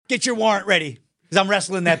get your warrant ready because I'm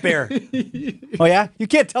wrestling that bear. Oh, yeah? You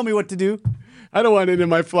can't tell me what to do. I don't want it in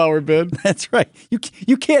my flower bed. That's right.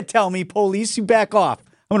 You can't tell me, police. You back off.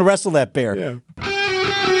 I'm going to wrestle that bear. Yeah.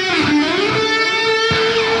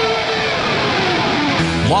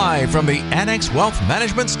 Live from the Annex Wealth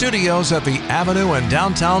Management Studios at the Avenue in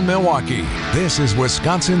downtown Milwaukee, this is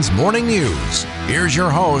Wisconsin's Morning News. Here's your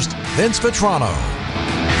host, Vince Vitrano.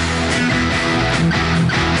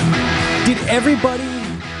 Did everybody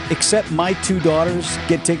except my two daughters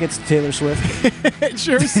get tickets to Taylor Swift? It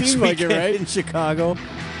sure seems like it, right? In Chicago.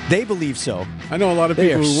 They believe so. I know a lot of They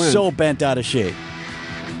people are who went. so bent out of shape.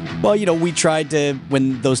 Well, we tried to,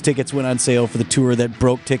 when those tickets went on sale for the tour that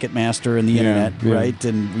broke Ticketmaster and the internet, right?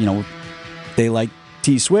 And, they like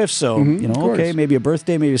T Swift, so, okay, maybe a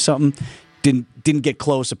birthday, maybe something. Didn't get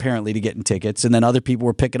close, apparently, to getting tickets. And then other people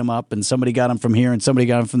were picking them up, and somebody got them from here, and somebody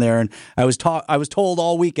got them from there. And I was told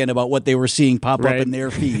all weekend about what they were seeing pop up in their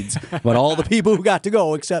feeds. But all the people who got to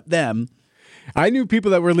go, except them. I knew people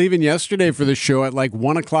that were leaving yesterday for the show at like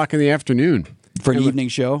 1 o'clock in the afternoon. For an evening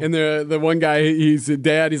show? And the one guy, he's a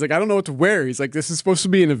dad, he's like, I don't know what to wear. He's like, this is supposed to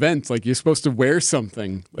be an event. Like, you're supposed to wear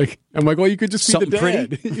something. Like, I'm like, well, you could just be something the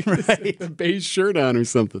dad. pretty? Right. A beige shirt on or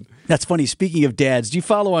something. That's funny. Speaking of dads, do you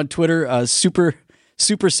follow on Twitter Super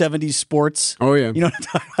 70s Sports? Oh, yeah. You know what I'm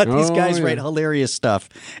talking about? These guys write hilarious stuff.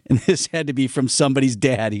 And this had to be from somebody's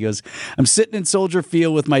dad. He goes, I'm sitting in Soldier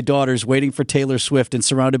Field with my daughters waiting for Taylor Swift and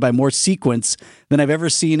surrounded by more sequence than I've ever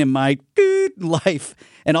seen in my life.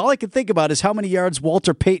 And all I can think about is how many yards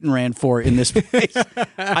Walter Payton ran for in this place.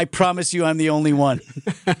 I promise you I'm the only one.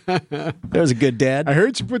 That was a good dad. I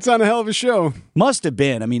heard she puts on a hell of a show. Must have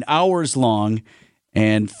been. I mean, hours long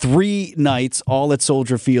and 3 nights all at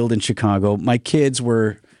Soldier Field in Chicago. My kids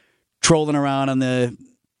were trolling around on the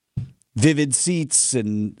Vivid seats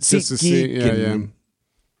and SeatGeek. and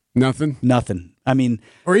Nothing. I mean,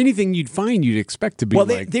 or anything you'd expect to be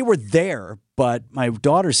they were there, but my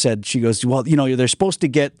daughter said, she goes, well, they're supposed to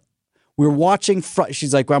get, we're watching,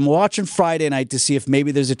 she's like, well, I'm watching Friday night to see if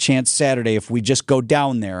maybe there's a chance Saturday if we just go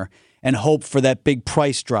down there and hope for that big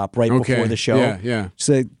price drop before the show. Yeah.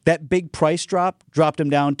 So that big price dropped them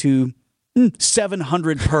down to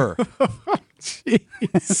 $700 per.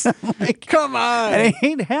 Jeez. Like, come on. It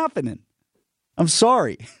ain't happening. I'm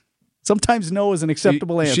sorry. Sometimes no is an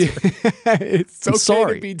acceptable answer. It's okay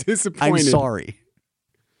sorry. to be disappointed. I'm sorry.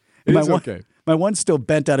 It's okay. My one's still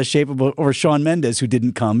bent out of shape over Shawn Mendes, who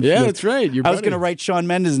didn't come. Yeah, that's right. I was going to write Shawn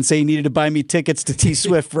Mendes and say he needed to buy me tickets to T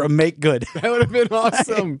Swift for a make good. That would have been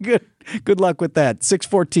awesome. Good luck with that.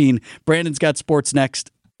 6:14. Brandon's got sports next.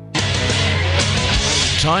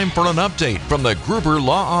 Time for an update from the Gruber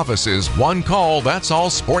Law Office's One Call, That's All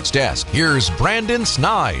Sports Desk. Here's Brandon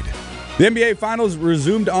Snide. The NBA Finals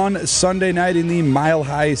resumed on Sunday night in the Mile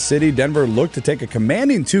High City. Denver looked to take a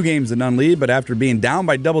commanding 2-0 lead, but after being down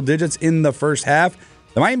by double digits in the first half,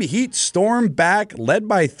 the Miami Heat stormed back, led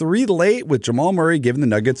by 3 late, with Jamal Murray giving the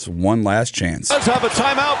Nuggets one last chance. Let's have a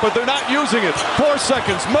timeout, but they're not using it. 4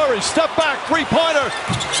 seconds. Murray, step back, 3-pointer.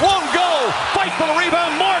 Won't go. Fight for the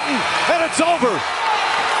rebound, Martin, and it's over.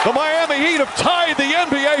 The Miami Heat have tied the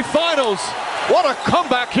NBA Finals. What a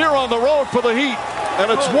comeback here on the road for the Heat,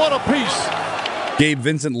 and it's one apiece. Gabe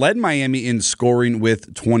Vincent led Miami in scoring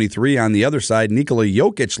with 23. On the other side, Nikola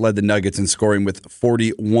Jokic led the Nuggets in scoring with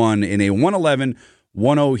 41 in a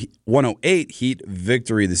 111-108 Heat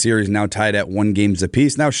victory. The series now tied at 1 game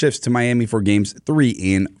apiece. Now shifts to Miami for games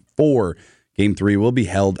 3 and 4. Game 3 will be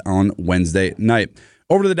held on Wednesday night.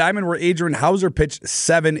 Over to the Diamond, where Adrian Hauser pitched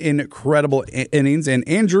 7 incredible innings, and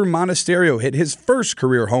Andrew Monasterio hit his first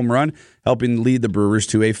career home run, helping lead the Brewers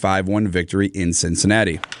to a 5-1 victory in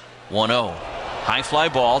Cincinnati. 1-0. High fly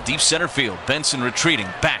ball, deep center field. Benson retreating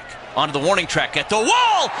back onto the warning track at the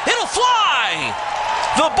wall. It'll fly!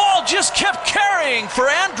 The ball just kept carrying for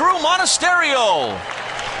Andrew Monasterio.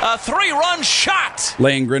 A 3-run shot.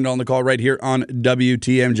 Laying Grindle on the call right here on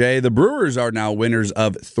WTMJ. The Brewers are now winners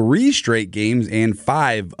of 3 straight games and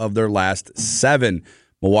 5 of their last 7.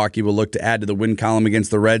 Milwaukee will look to add to the win column against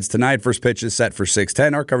the Reds tonight. First pitch is set for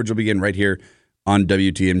 6:10. Our coverage will begin right here on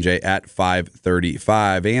WTMJ at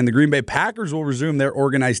 5:35. And the Green Bay Packers will resume their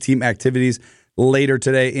organized team activities later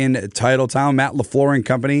today in Titletown. Matt LaFleur and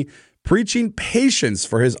company preaching patience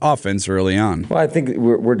for his offense early on. Well, I think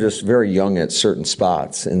we're just very young at certain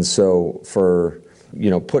spots. And so for,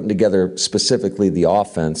 putting together specifically the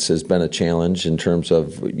offense has been a challenge in terms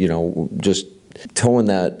of, just towing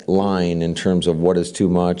that line in terms of what is too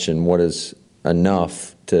much and what is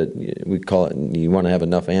enough we call it, you want to have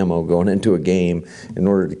enough ammo going into a game in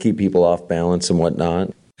order to keep people off balance and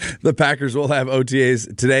whatnot. The Packers will have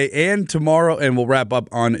OTAs today and tomorrow, and we'll wrap up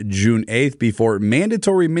on June 8th before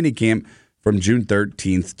mandatory minicamp from June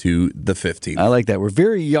 13th to the 15th. I like that. We're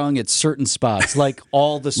very young at certain spots, like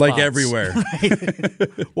all the spots. Like everywhere.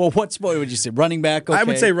 Right? Well, what spot would you say? Running back? Okay. I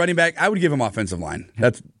would say running back. I would give him offensive line.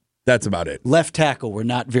 That's about it. Left tackle, we're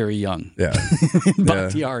not very young. Yeah.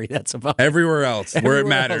 Bakhtiari, that's about it. Everywhere else, where it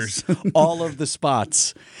matters. All of the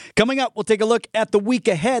spots. Coming up, we'll take a look at the week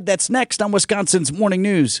ahead. That's next on Wisconsin's Morning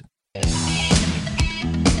News.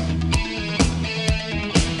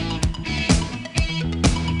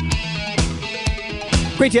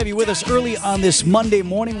 Great to have you with us early on this Monday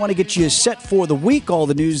morning. Want to get you set for the week, all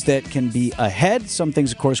the news that can be ahead. Some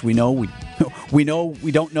things, of course, we know. We know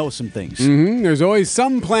we don't know some things. Mm-hmm. There's always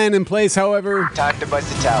some plan in place, however. Time to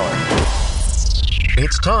bust the tower.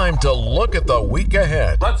 It's time to look at the week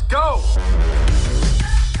ahead. Let's go!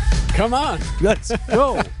 Come on. Let's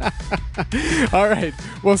go. All right.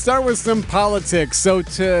 We'll start with some politics. So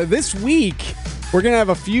this week, we're going to have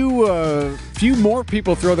a few more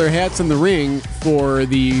people throw their hats in the ring for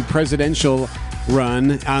the presidential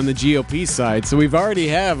run on the GOP side. So we've already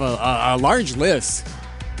have a large list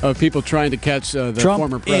of people trying to catch the Trump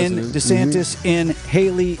former president. in, DeSantis in,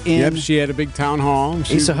 Haley in. Yep, she had a big town hall.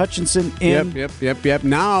 Asa Hutchinson in. Yep.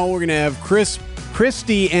 Now we're going to have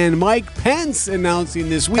Christie and Mike Pence announcing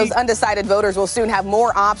this week. Those undecided voters will soon have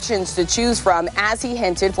more options to choose from. As he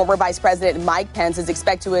hinted, former Vice President Mike Pence is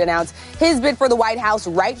expected to announce his bid for the White House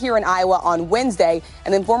right here in Iowa on Wednesday.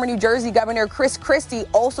 And then former New Jersey Governor Chris Christie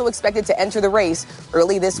also expected to enter the race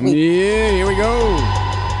early this week. Yeah, here we go.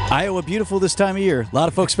 Iowa, beautiful this time of year. A lot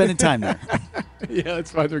of folks spending time there. Yeah,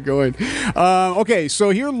 that's why they're going. Okay, so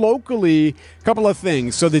here locally, a couple of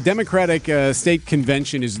things. So the Democratic state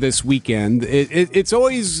convention is this weekend. It's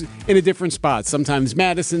always in a different spot. Sometimes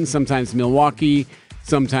Madison, sometimes Milwaukee,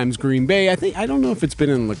 sometimes Green Bay. I don't know if it's been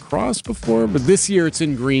in La Crosse before, but this year it's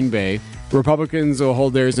in Green Bay. Republicans will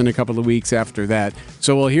hold theirs in a couple of weeks after that.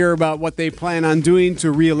 So we'll hear about what they plan on doing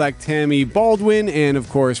to reelect Tammy Baldwin and, of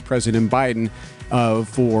course, President Biden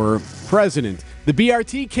for president. The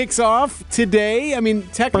BRT kicks off today. I mean,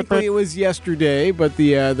 technically it was yesterday, but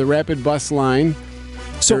the rapid bus line.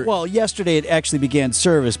 So, yesterday it actually began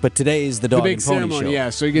service, but today is the dog big and pony ceremony, show. yeah.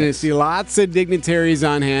 So you're going to see lots of dignitaries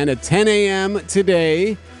on hand at 10 a.m.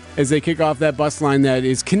 today as they kick off that bus line that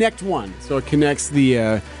is Connect One. So it connects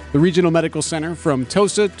the Regional Medical Center from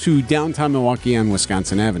Tosa to downtown Milwaukee on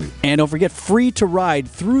Wisconsin Avenue. And don't forget, free to ride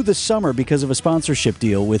through the summer because of a sponsorship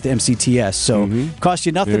deal with MCTS. So costs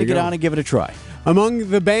you nothing to get on and give it a try. Among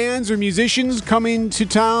the bands or musicians coming to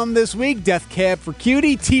town this week, Death Cab for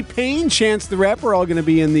Cutie, T-Pain, Chance the Rapper, all going to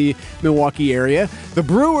be in the Milwaukee area. The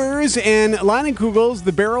Brewers and Leinenkugels,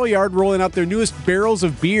 the Barrel Yard, rolling out their newest barrels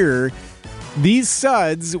of beer. These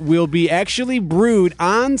suds will be actually brewed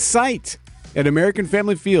on site at American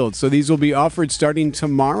Family Field. So these will be offered starting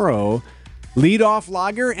tomorrow. Lead Off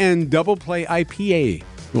Lager and Double Play IPA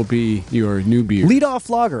will be your new beer. Lead Off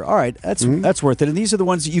Lager. All right, that's worth it. And these are the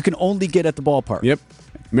ones that you can only get at the ballpark. Yep.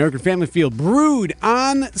 American Family Field, brewed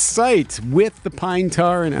on site with the pine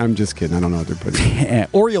tar. And I'm just kidding. I don't know what they're putting in.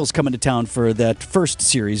 Orioles coming to town for that first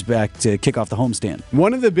series back to kick off the homestand.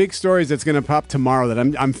 One of the big stories that's going to pop tomorrow that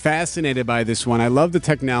I'm fascinated by this one. I love the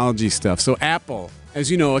technology stuff. So Apple, as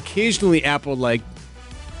you know, occasionally Apple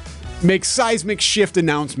makes seismic shift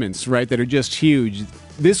announcements, right, that are just huge.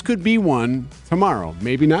 This could be one tomorrow.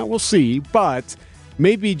 Maybe not, we'll see, but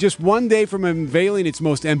maybe just one day from unveiling its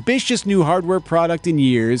most ambitious new hardware product in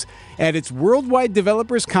years at its Worldwide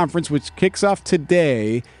Developers Conference, which kicks off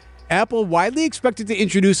today. Apple widely expected to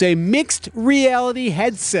introduce a mixed reality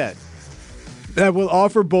headset that will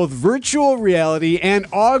offer both virtual reality and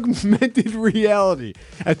augmented reality,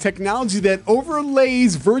 a technology that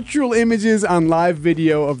overlays virtual images on live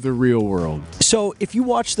video of the real world. So if you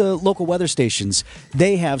watch the local weather stations,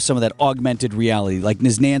 they have some of that augmented reality, like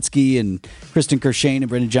Niznansky and Kristen Kershane and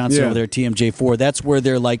Brendan Johnson over there at TMJ4. That's where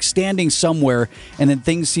they're like standing somewhere and then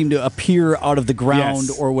things seem to appear out of the ground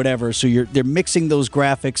or whatever. So they're mixing those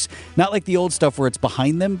graphics, not like the old stuff where it's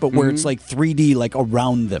behind them, but where it's like 3D, like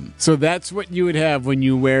around them. So that's what you would have when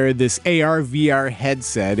you wear this AR/VR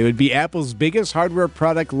headset. It would be Apple's biggest hardware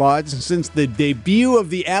product launch since the debut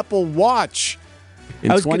of the Apple Watch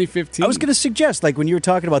in 2015. I was going to suggest, like when you were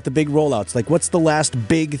talking about the big rollouts, like what's the last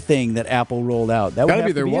big thing that Apple rolled out? That would gotta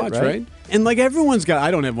be their watch, right? And like everyone's got,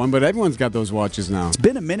 I don't have one, but everyone's got those watches now. It's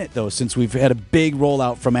been a minute though since we've had a big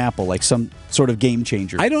rollout from Apple, like some sort of game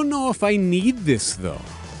changer. I don't know if I need this though.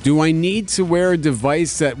 Do I need to wear a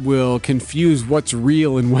device that will confuse what's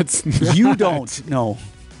real and what's not? You don't, no.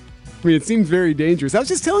 I mean, it seems very dangerous. I was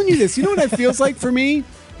just telling you this. You know what it feels like for me?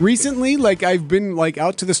 recently, like I've been like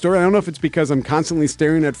out to the store. I don't know if it's because I'm constantly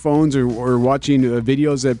staring at phones or watching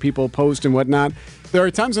videos that people post and whatnot. There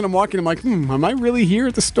are times when I'm walking, I'm like, am I really here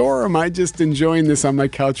at the store, or am I just enjoying this on my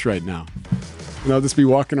couch right now? And I'll just be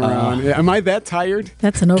walking around. Am I that tired?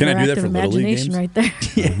 That's an Can I do that overactive for Little League imagination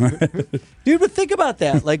games? right there. Dude, but think about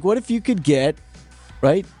that. Like, what if you could get,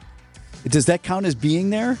 right? Does that count as being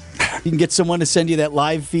there? You can get someone to send you that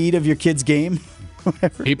live feed of your kid's game.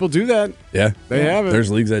 People do that. Yeah. They have it. There's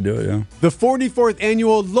leagues that do it, yeah. The 44th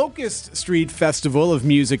annual Locust Street Festival of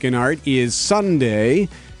Music and Art is Sunday.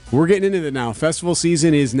 We're getting into it now. Festival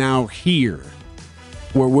season is now here.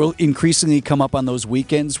 Where we'll increasingly come up on those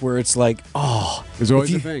weekends where it's like, There's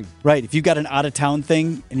always a thing. Right. If you've got an out-of-town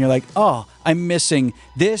thing and you're like, I'm missing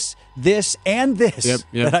this, and this Yep.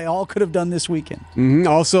 that I all could have done this weekend. Mm-hmm.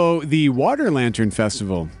 Also, the Water Lantern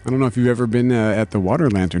Festival. I don't know if you've ever been at the Water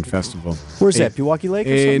Lantern Festival. Where's that, Pewaukee Lake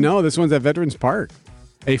or something? No, this one's at Veterans Park.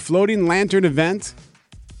 A floating lantern event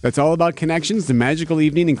that's all about connections. The magical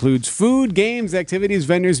evening includes food, games, activities,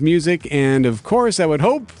 vendors, music, and, of course, I would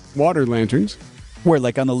hope, water lanterns. Where,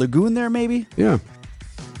 like on the lagoon there, maybe? Yeah.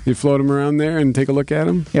 You float them around there and take a look at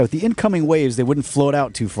them? Yeah, with the incoming waves, they wouldn't float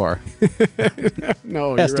out too far.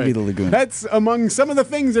 No, Has you're to be right. the lagoon. That's among some of the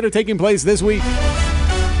things that are taking place this week.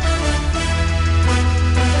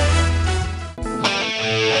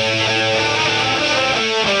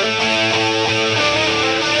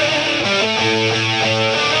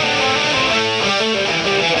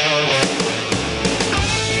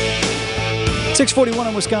 .641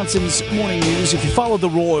 on Wisconsin's Morning News. If you follow the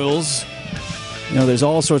Royals, you know, there's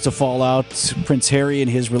all sorts of fallout. Prince Harry and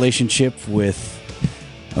his relationship with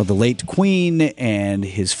the late Queen and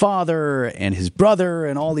his father and his brother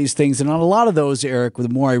and all these things. And on a lot of those, Eric, the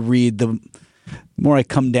more I read, the more I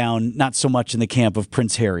come down, not so much in the camp of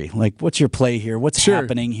Prince Harry. Like, what's your play here? What's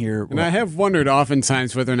happening here? And I have wondered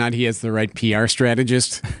oftentimes whether or not he has the right PR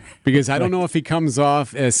strategist, because I don't know if he comes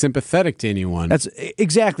off as sympathetic to anyone. That's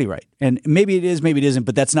exactly right. And maybe it is, maybe it isn't,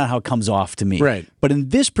 but that's not how it comes off to me. Right. But in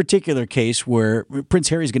this particular case where Prince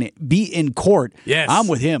Harry's going to be in court, Yes. I'm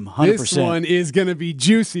with him 100%. This one is going to be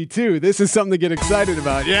juicy, too. This is something to get excited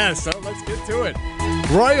about. Yes, so let's get to it.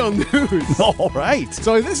 Royal news. All right.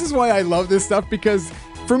 So this is why I love this stuff, because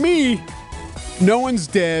for me, no one's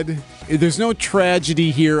dead. There's no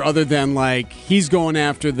tragedy here other than, like, he's going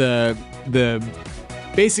after the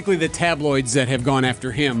basically the tabloids that have gone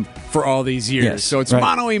after him for all these years. Yes, So it's right.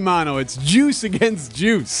 mano a mano. It's juice against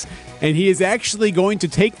juice. And he is actually going to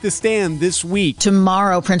take the stand this week.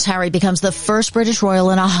 Tomorrow, Prince Harry becomes the first British royal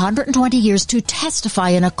in 120 years to testify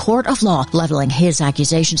in a court of law, leveling his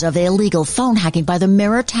accusations of illegal phone hacking by the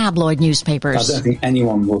Mirror tabloid newspapers. I don't think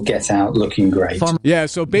anyone will get out looking great. Yeah,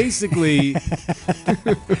 so basically,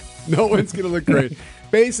 no one's going to look great.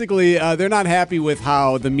 Basically, they're not happy with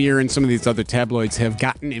how the Mirror and some of these other tabloids have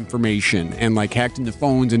gotten information and like hacked into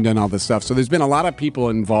phones and done all this stuff. So there's been a lot of people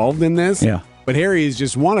involved in this. Yeah. But Harry is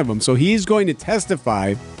just one of them. So he's going to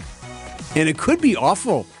testify, and it could be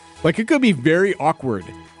awful. Like, it could be very awkward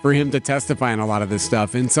for him to testify on a lot of this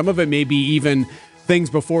stuff. And some of it may be even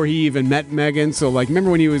things before he even met Meghan. So, like,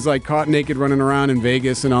 remember when he was, like, caught naked running around in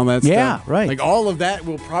Vegas and all that stuff? Yeah, right. Like, all of that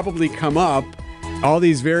will probably come up, all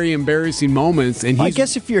these very embarrassing moments. And I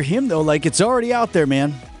guess if you're him, though, like, it's already out there,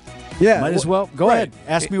 man. Yeah, Might as well. Go ahead.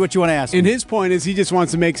 Ask me what you want to ask And me. his point is he just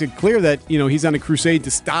wants to make it clear that, you know, he's on a crusade to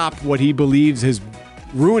stop what he believes has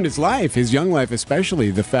ruined his life, his young life especially.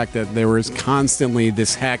 The fact that there was constantly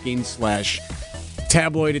this hacking /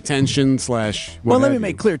 tabloid attention / Well, let me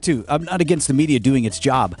make clear, too. I'm not against the media doing its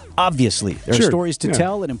job. Obviously. There are Sure, stories to yeah.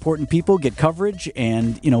 tell, and important people get coverage,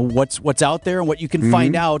 and, you know, what's out there and what you can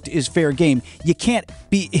find out is fair game. You can't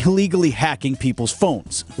be illegally hacking people's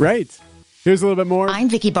phones. Right. Here's a little bit more. I'm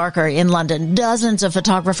Vicky Barker in London. Dozens of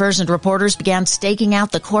photographers and reporters began staking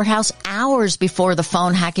out the courthouse hours before the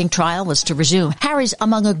phone hacking trial was to resume. Harry's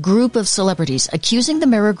among a group of celebrities accusing the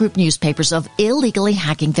Mirror Group newspapers of illegally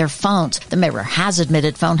hacking their phones. The Mirror has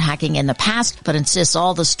admitted phone hacking in the past, but insists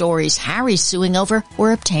all the stories Harry's suing over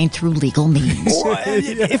were obtained through legal means.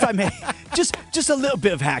 If I may, just a little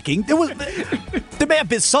bit of hacking. There may have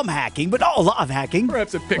been some hacking, but not a lot of hacking.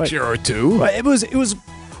 Perhaps a picture or two. Right, it was.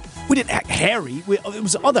 We didn't hack Harry. It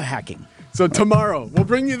was other hacking. So tomorrow, we'll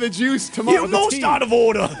bring you the juice tomorrow. You're most out of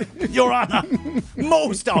order, Your Honor.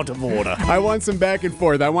 Most out of order. I want some back and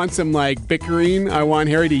forth. I want some, like, bickering. I want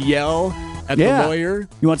Harry to yell at the lawyer.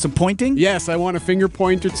 You want some pointing? Yes, I want a finger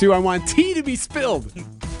point or two. I want tea to be spilled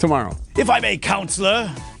tomorrow. If I may, counselor,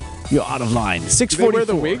 you're out of line. Do they 644. wear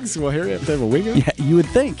the wigs? Will Harry have to have a wig on? Yeah, you would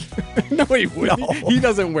think. No, he wouldn't. No. He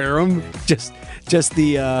doesn't wear them. Just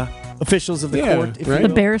the officials of the court. If right? The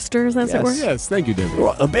barristers, as it were. Yes, thank you, David.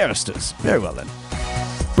 The barristers. Very well then.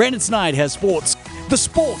 Brandon Snide has sports. The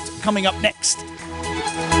sport coming up next.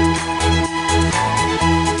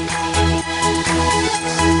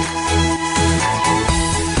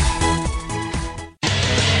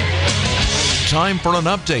 Time for an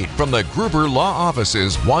update from the Gruber Law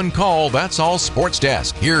Office's One Call, That's All Sports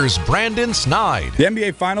Desk. Here's Brandon Snide. The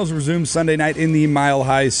NBA Finals resumed Sunday night in the Mile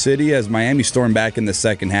High City as Miami stormed back in the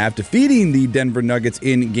second half, defeating the Denver Nuggets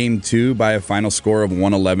in Game 2 by a final score of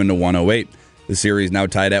 111 to 108. The series, now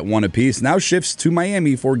tied at 1 apiece, now shifts to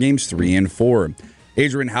Miami for Games 3 and 4.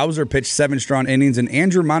 Adrian Hauser pitched 7 strong innings, and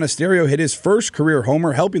Andrew Monasterio hit his first career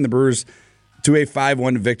homer, helping the Brewers to a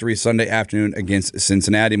 5-1 victory Sunday afternoon against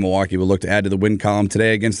Cincinnati. Milwaukee will look to add to the win column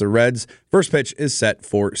today against the Reds. First pitch is set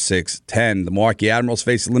for 6:10. The Milwaukee Admirals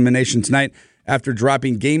face elimination tonight after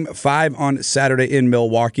dropping Game 5 on Saturday in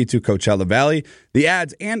Milwaukee to Coachella Valley. The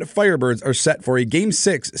Ads and Firebirds are set for a Game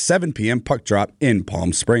 6, 7 p.m. puck drop in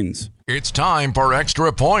Palm Springs. It's time for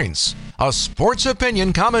Extra Points, a sports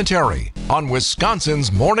opinion commentary on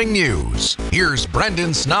Wisconsin's morning news. Here's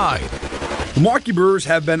Brandon Snide. The Milwaukee Brewers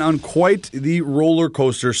have been on quite the roller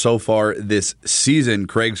coaster so far this season.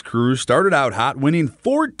 Craig's crew started out hot, winning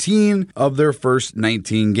 14 of their first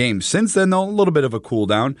 19 games. Since then, though, a little bit of a cool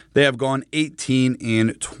down. They have gone 18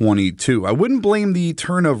 and 22. I wouldn't blame the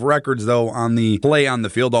turn of records, though, on the play on the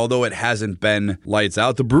field, although it hasn't been lights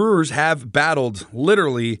out. The Brewers have battled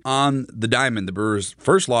literally on the diamond. The Brewers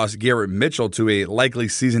first lost Garrett Mitchell to a likely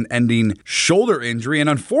season-ending shoulder injury, and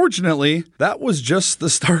unfortunately, that was just the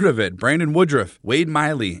start of it. Brandon Woodruff, Wade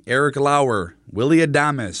Miley, Eric Lauer, Willie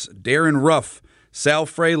Adames, Darren Ruff, Sal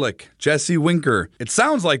Frelick, Jesse Winker. It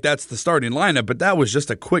sounds like that's the starting lineup, but that was just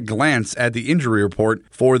a quick glance at the injury report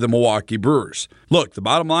for the Milwaukee Brewers. Look, the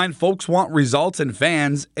bottom line, folks want results and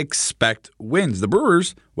fans expect wins. The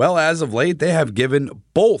Brewers, well, as of late, they have given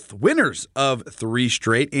both winners of 3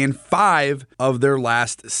 straight and 5 of their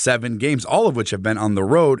last 7 games, all of which have been on the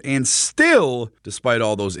road, and still, despite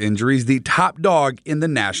all those injuries, the top dog in the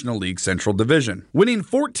National League Central Division. Winning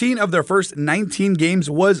 14 of their first 19 games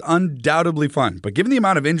was undoubtedly fun, but given the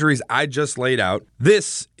amount of injuries I just laid out,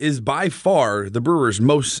 this is by far the Brewers'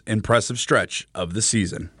 most impressive stretch of the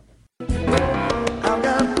season.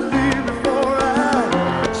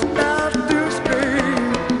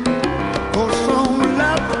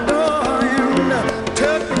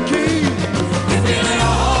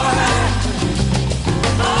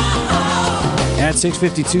 At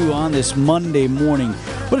 6:52 on this Monday morning.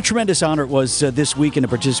 What a tremendous honor it was this weekend to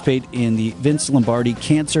participate in the Vince Lombardi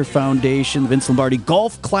Cancer Foundation, the Vince Lombardi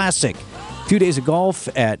Golf Classic. 2 days of golf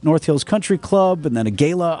at North Hills Country Club, and then a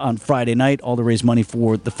gala on Friday night, all to raise money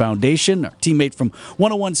for the foundation. Our teammate from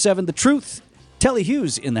 101.7 The Truth, Telly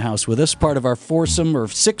Hughes, in the house with us, part of our foursome, or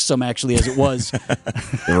sixsome, actually, as it was.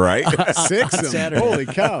 Right? Sixsome. Holy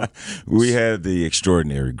cow. We had the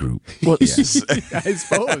extraordinary group. Well, yes. I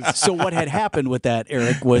suppose. So what had happened with that,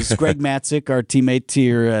 Eric, was Greg Matzik, our teammate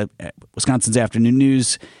here at Wisconsin's Afternoon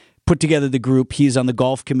News, put together the group. He's on the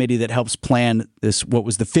golf committee that helps plan this, what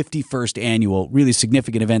was the 51st annual, really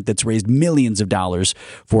significant event that's raised millions of dollars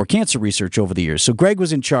for cancer research over the years. So Greg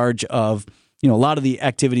was in charge of a lot of the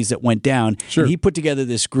activities that went down. Sure. And he put together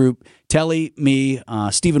this group, Telly, me,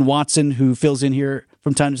 Stephen Watson, who fills in here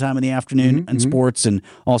from time to time in the afternoon on sports and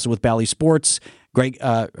also with Bally Sports, Gabe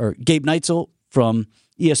Neitzel from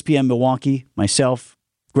ESPN Milwaukee, myself,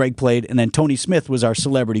 Greg played, and then Tony Smith was our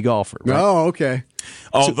celebrity golfer. Right? Oh, okay.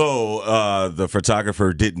 Although the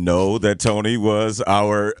photographer didn't know that Tony was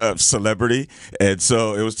our celebrity, and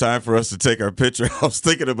so it was time for us to take our picture. I was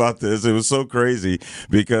thinking about this. It was so crazy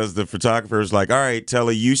because the photographer was like, all right,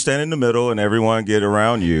 Telly, you stand in the middle and everyone get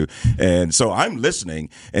around you. And so I'm listening,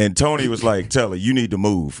 and Tony was like, Telly, you need to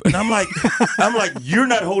move. And I'm like, you're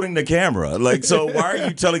not holding the camera. Like, so why are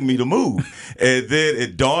you telling me to move? And then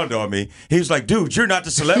it dawned on me. He was like, dude, you're not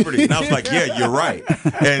the celebrity. And I was like, yeah, you're right.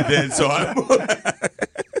 And then so I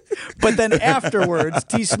But then afterwards,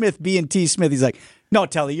 T. Smith, being T. Smith, he's like, no,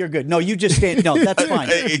 Telly, you're good. No, you just stand. No, that's fine.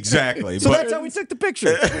 Exactly. So that's how we took the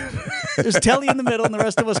picture. There's Telly in the middle and the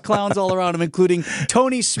rest of us clowns all around him, including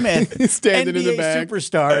Tony Smith, standing NBA in the back,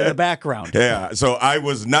 superstar in the background. Yeah, so I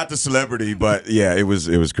was not the celebrity, but yeah, it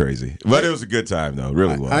was crazy. But it was a good time, though. It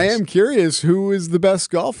really was. I am curious, who is the best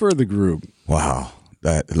golfer of the group? Wow.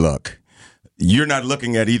 Look. You're not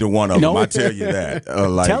looking at either one of them, I tell you that.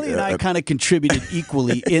 Telly and I kind of contributed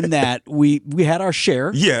equally in that we had our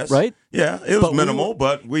share. Yes. Right? Yeah, it was minimal,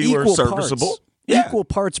 but we were serviceable. Parts. equal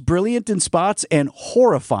parts brilliant in spots and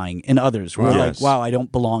horrifying in others. We're like, wow, I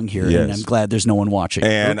don't belong here, and I'm glad there's no one watching.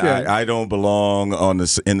 And I don't belong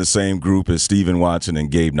in the same group as Steven Watson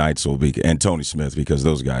and Gabe Neitzel and Tony Smith, because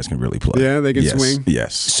those guys can really play. Yeah, they can swing.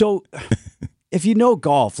 Yes. So if you know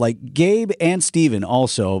golf, like Gabe and Steven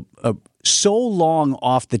also so long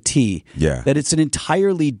off the tee that it's an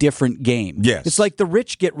entirely different game. Yes. It's like the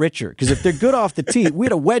rich get richer, because if they're good off the tee, we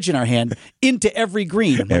had a wedge in our hand into every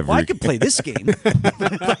green. I'm like, well, I could play this game.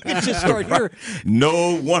 I could just start here. No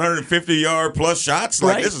 150-yard plus shots?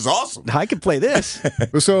 Like, this is awesome. I could play this.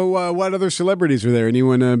 So what other celebrities were there?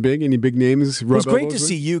 Anyone big? Any big names? It was great to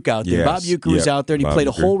see Uke out there. Yes. Bob Uke was out there, and he played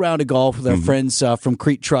a whole round of golf with our friends from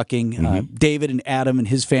Crete Trucking, David and Adam and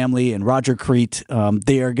his family, and Roger Crete.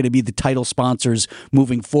 They are going to be the title sponsors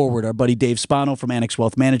moving forward. Our buddy Dave Spano from Annex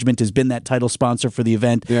Wealth Management has been that title sponsor for the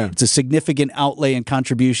event. Yeah. It's a significant outlay and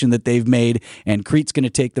contribution that they've made, and Crete's going to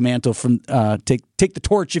take the mantle from take the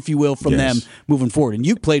torch, if you will, from them moving forward. And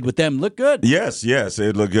you played with them. Looked good. Yes,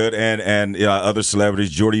 it looked good. And other celebrities,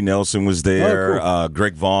 Jordy Nelson was there. Cool.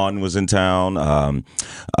 Greg Vaughn was in town.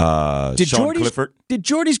 Sean Clifford. Did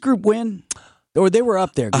Jordy's group win? Or they were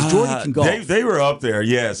up there? Because Jordy can golf. They were up there,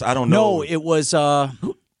 yes. I don't know. No, it was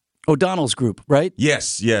O'Donnell's group, right?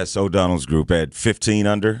 Yes. O'Donnell's group at 15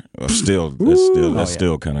 under. That's still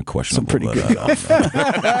kind of questionable. Some pretty good golf.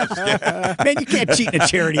 Man, you can't cheat in a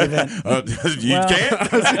charity event. You can't? I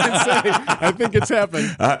was going to say, I think it's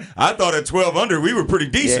happened. I thought at 12 under we were pretty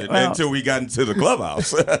decent until we got into the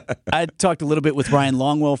clubhouse. I talked a little bit with Ryan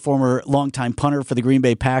Longwell, former longtime punter for the Green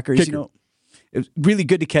Bay Packers. Kicker. It was really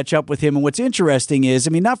good to catch up with him. And what's interesting is, I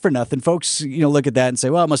mean, not for nothing, folks, look at that and say,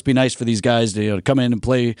 well, it must be nice for these guys to come in and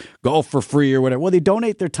play golf for free or whatever. Well, they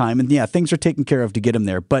donate their time, and things are taken care of to get them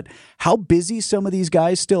there. But how busy some of these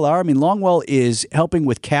guys still are. I mean, Longwell is helping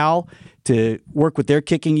with Cal to work with their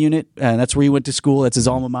kicking unit, and that's where he went to school. That's his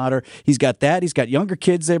alma mater. He's got that. He's got younger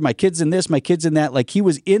kids there. My kid's in this, my kid's in that. Like, he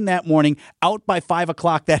was in that morning, out by 5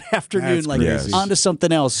 o'clock that afternoon, onto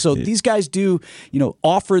something else. So these guys do,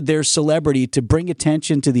 offer their celebrity to bring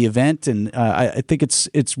attention to the event, and I think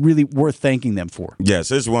it's really worth thanking them for.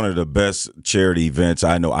 Yes, it's one of the best charity events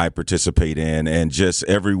I know I participate in, and just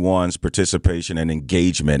everyone's participation and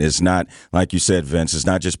engagement is not, like you said, Vince, it's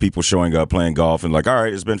not just people showing up, playing golf, and like, all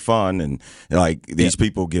right, it's been fun, and like these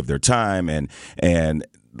people give their time and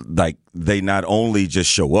like they not only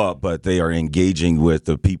just show up, but they are engaging with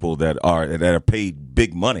the people that are paid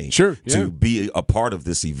big money to be a part of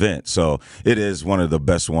this event. So it is one of the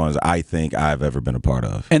best ones I think I've ever been a part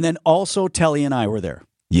of. And then also Telly and I were there.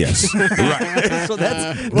 Yes, right. So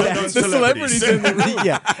that's the celebrities in the room.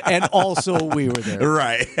 Yeah, and also we were there.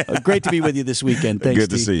 Right. Great to be with you this weekend. Thanks,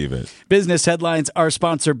 Good to Steve. see you, man. Business headlines are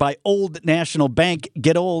sponsored by Old National Bank.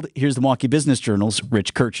 Get old. Here's the Milwaukee Business Journal's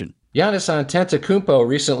Rich Kirchen. Giannis Antetokounmpo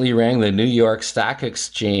recently rang the New York Stock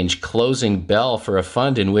Exchange closing bell for a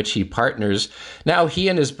fund in which he partners. Now he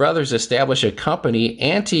and his brothers establish a company,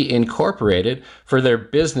 Anti-Incorporated, for their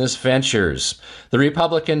business ventures. The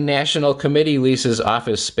Republican National Committee leases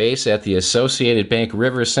office space at the Associated Bank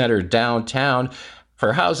River Center downtown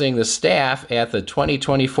for housing the staff at the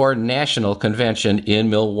 2024 National Convention in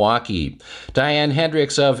Milwaukee. Diane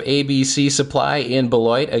Hendricks of ABC Supply in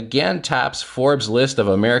Beloit again tops Forbes' list of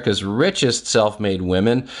America's richest self-made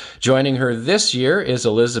women. Joining her this year is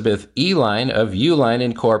Elizabeth Eline of Uline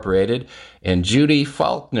Incorporated and Judy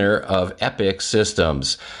Faulkner of Epic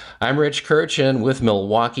Systems. I'm Rich Kirchen with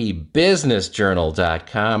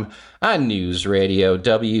MilwaukeeBusinessJournal.com on News Radio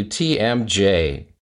WTMJ.